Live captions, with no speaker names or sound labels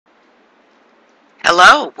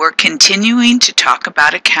Hello, we're continuing to talk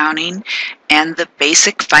about accounting and the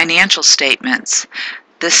basic financial statements.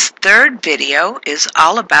 This third video is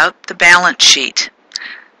all about the balance sheet.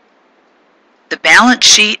 The balance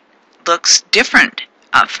sheet looks different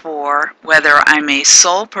for whether I'm a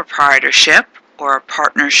sole proprietorship or a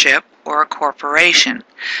partnership or a corporation.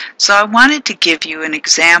 So I wanted to give you an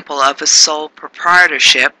example of a sole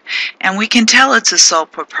proprietorship, and we can tell it's a sole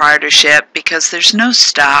proprietorship because there's no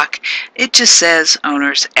stock, it just says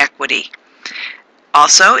owner's equity.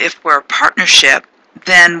 Also, if we're a partnership,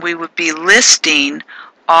 then we would be listing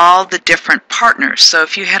all the different partners. So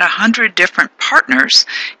if you had 100 different partners,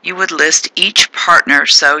 you would list each partner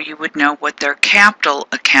so you would know what their capital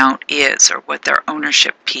account is or what their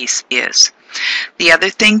ownership piece is. The other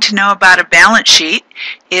thing to know about a balance sheet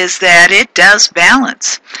is that it does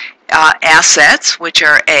balance. Assets, which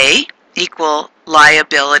are A, equal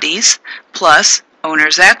liabilities plus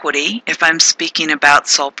owner's equity if I'm speaking about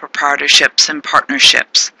sole proprietorships and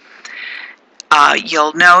partnerships.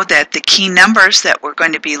 You'll know that the key numbers that we're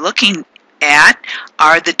going to be looking at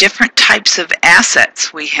are the different types of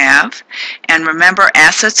assets we have. And remember,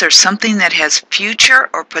 assets are something that has future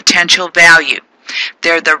or potential value.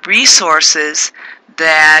 They're the resources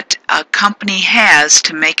that a company has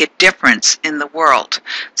to make a difference in the world.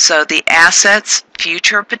 So the assets,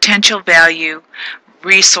 future potential value,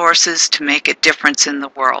 resources to make a difference in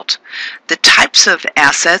the world. The types of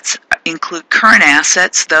assets include current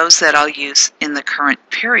assets, those that I'll use in the current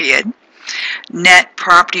period. Net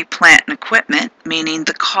property, plant, and equipment, meaning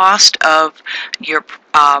the cost of your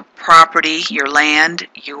property, your land,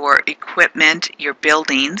 your equipment, your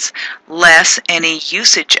buildings, less any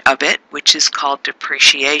usage of it, which is called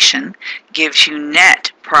depreciation, gives you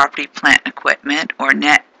net property, plant, and equipment, or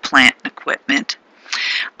net plant and equipment.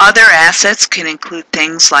 Other assets can include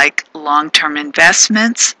things like long-term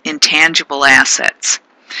investments, intangible assets.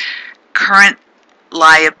 Current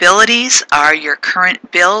liabilities are your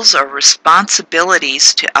current bills or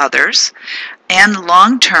responsibilities to others, and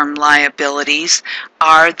long-term liabilities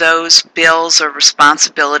are those bills or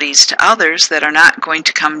responsibilities to others that are not going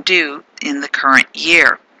to come due in the current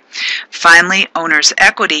year. Finally, owner's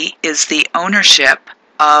equity is the ownership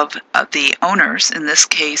of the owners, in this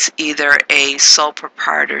case either a sole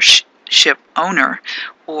proprietorship owner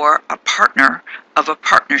or a partner of a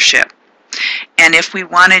partnership. And if we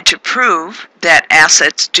wanted to prove that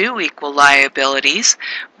assets do equal liabilities,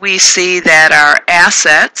 we see that our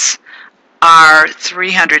assets are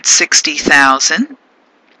 $360,000,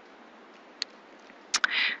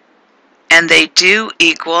 and they do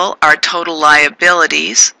equal our total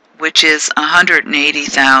liabilities, which is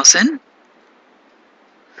 $180,000,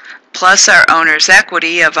 plus our owner's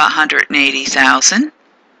equity of $180,000.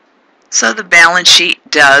 So the balance sheet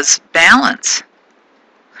does balance.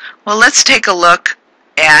 Well, let's take a look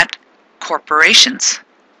at corporations.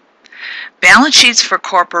 Balance sheets for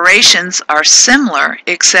corporations are similar,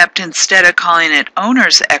 except instead of calling it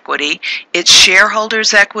owner's equity, it's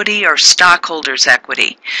shareholders' equity or stockholders'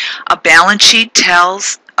 equity. A balance sheet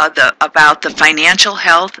tells about the financial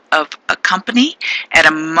health of a company at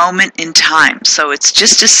a moment in time. So it's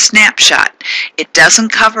just a snapshot. It doesn't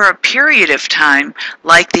cover a period of time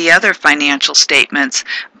like the other financial statements,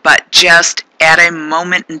 but just at a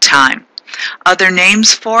moment in time. Other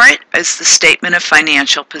names for it is the statement of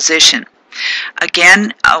financial position.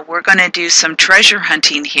 Again, we're going to do some treasure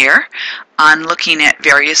hunting here on looking at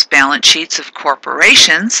various balance sheets of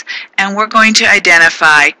corporations, and we're going to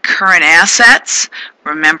identify current assets.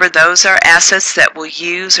 Remember, those are assets that we'll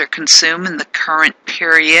use or consume in the current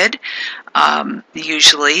period.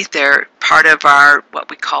 Usually they're part of our what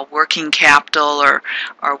we call working capital or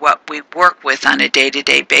what we work with on a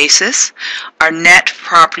day-to-day basis. Our net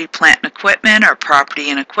property, plant, and equipment or property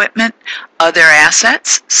and equipment. Other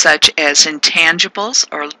assets such as intangibles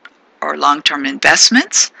or long-term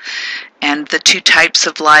investments. And the two types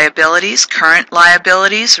of liabilities, current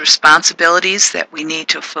liabilities, responsibilities that we need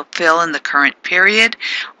to fulfill in the current period,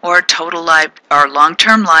 or total or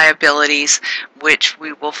long-term liabilities which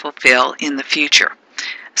we will fulfill in the future.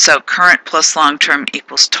 So current plus long-term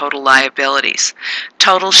equals total liabilities.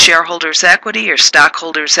 Total shareholders' equity or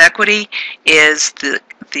stockholders' equity is the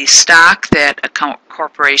stock that a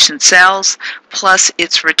corporation sells plus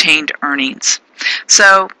its retained earnings.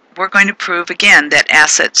 So we're going to prove again that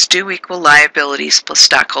assets do equal liabilities plus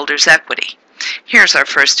stockholders' equity. Here's our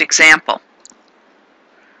first example.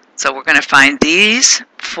 So we're going to find these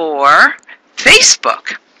for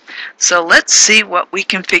Facebook. So let's see what we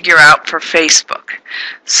can figure out for Facebook.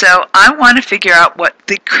 So I want to figure out what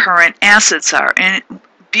the current assets are. And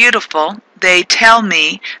beautiful, they tell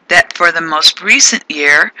me that for the most recent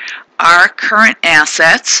year, our current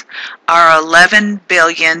assets are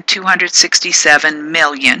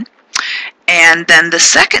 $11,267,000,000. And then the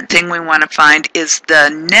second thing we want to find is the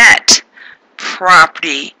net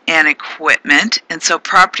property and equipment. And so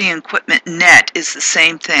property and equipment net is the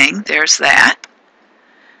same thing. There's that.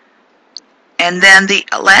 And then the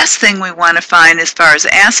last thing we want to find as far as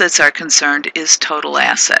assets are concerned is total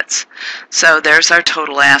assets. So there's our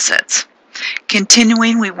total assets.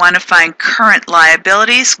 Continuing, we want to find current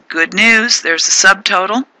liabilities. Good news, there's a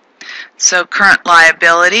subtotal. So current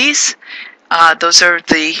liabilities, those are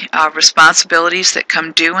the responsibilities that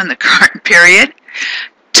come due in the current period.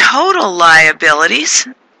 Total liabilities,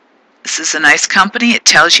 this is a nice company. It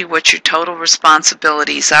tells you what your total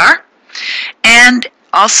responsibilities are. And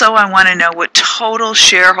also, I want to know what total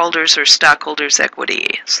shareholders or stockholders' equity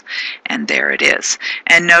is. And there it is.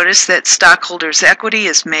 And notice that stockholders' equity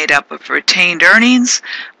is made up of retained earnings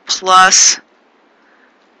plus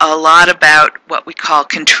a lot about what we call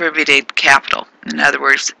contributed capital. In other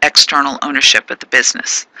words, external ownership of the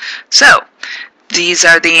business. So, these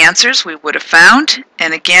are the answers we would have found.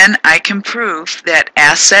 And again, I can prove that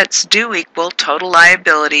assets do equal total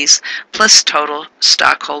liabilities plus total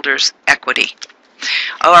stockholders' equity.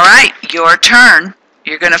 All right, your turn.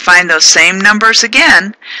 You're going to find those same numbers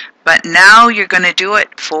again, but now you're going to do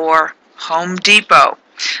it for Home Depot.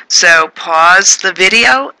 So pause the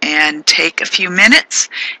video and take a few minutes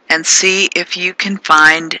and see if you can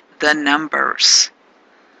find the numbers.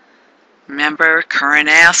 Remember, current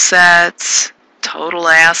assets, total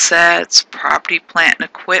assets, property, plant, and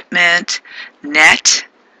equipment, net,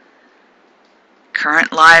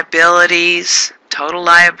 current liabilities, total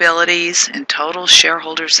liabilities, and total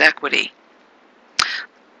shareholders' equity.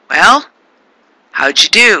 Well, how'd you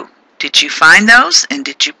do? Did you find those? And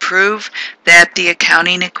did you prove that the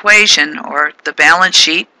accounting equation, or the balance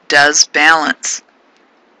sheet, does balance?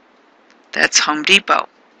 That's Home Depot.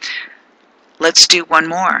 Let's do one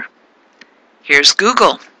more. Here's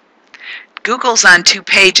Google. Google's on 2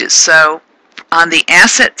 pages, so on the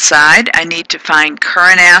asset side, I need to find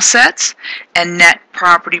current assets and net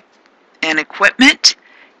property and equipment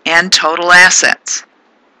and total assets.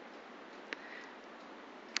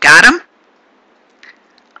 Got them?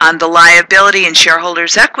 On the liability and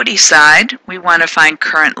shareholders' equity side, we want to find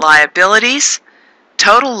current liabilities,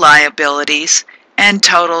 total liabilities, and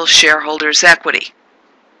total shareholders' equity.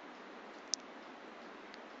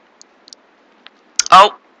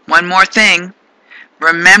 Oh, one more thing.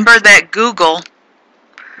 Remember that Google,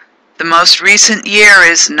 the most recent year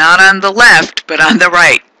is not on the left, but on the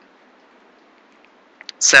right.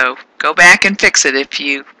 So go back and fix it if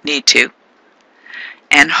you need to.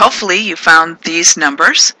 And hopefully you found these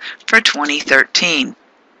numbers for 2013.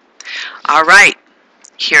 All right,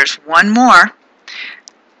 here's one more.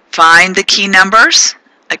 Find the key numbers.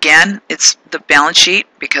 Again, it's the balance sheet,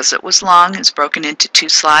 because it was long, it's broken into 2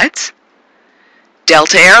 slides.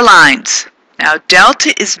 Delta Airlines. Now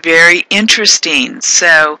Delta is very interesting.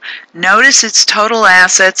 So notice its total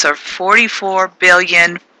assets are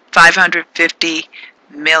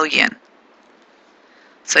 $44,550,000,000.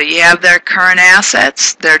 So you have their current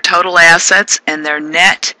assets, their total assets, and their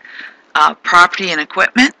net property and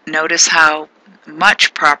equipment. Notice how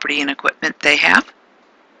much property and equipment they have.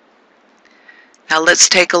 Now let's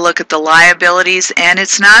take a look at the liabilities, and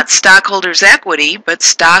it's not stockholders' equity, but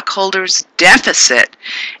stockholders' deficit.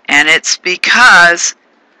 And it's because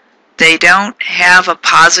they don't have a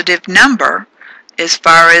positive number as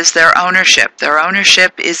far as their ownership. Their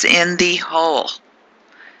ownership is in the whole.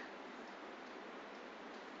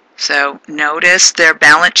 So notice their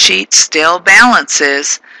balance sheet still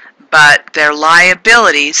balances, but their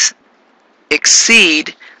liabilities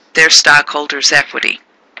exceed their stockholders' equity.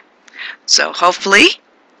 So hopefully,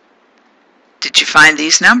 did you find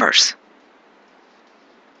these numbers?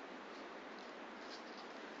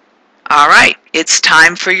 All right, it's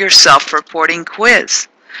time for your self-reporting quiz.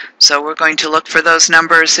 So we're going to look for those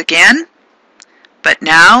numbers again, but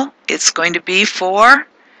now it's going to be for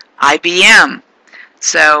IBM.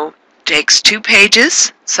 So it takes 2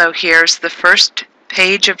 pages. So here's the first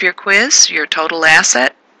page of your quiz, your total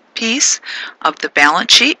asset piece of the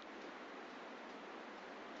balance sheet.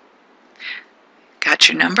 Got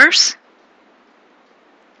your numbers?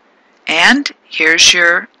 And here's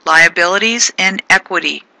your liabilities and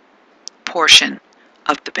equity portion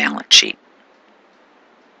of the balance sheet.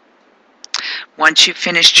 Once you've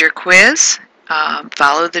finished your quiz,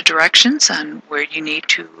 follow the directions on where you need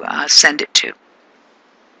to send it to.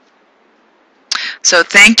 So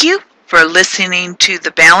thank you for listening to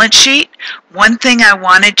the balance sheet. One thing I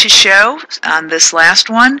wanted to show on this last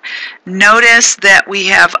one, notice that we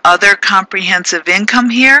have other comprehensive income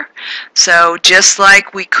here. So just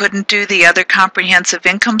like we couldn't do the other comprehensive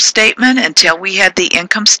income statement until we had the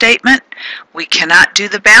income statement, we cannot do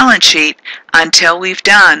the balance sheet until we've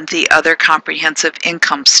done the other comprehensive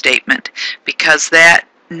income statement, because that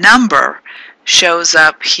number shows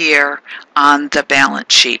up here on the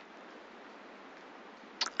balance sheet.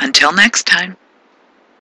 Until next time.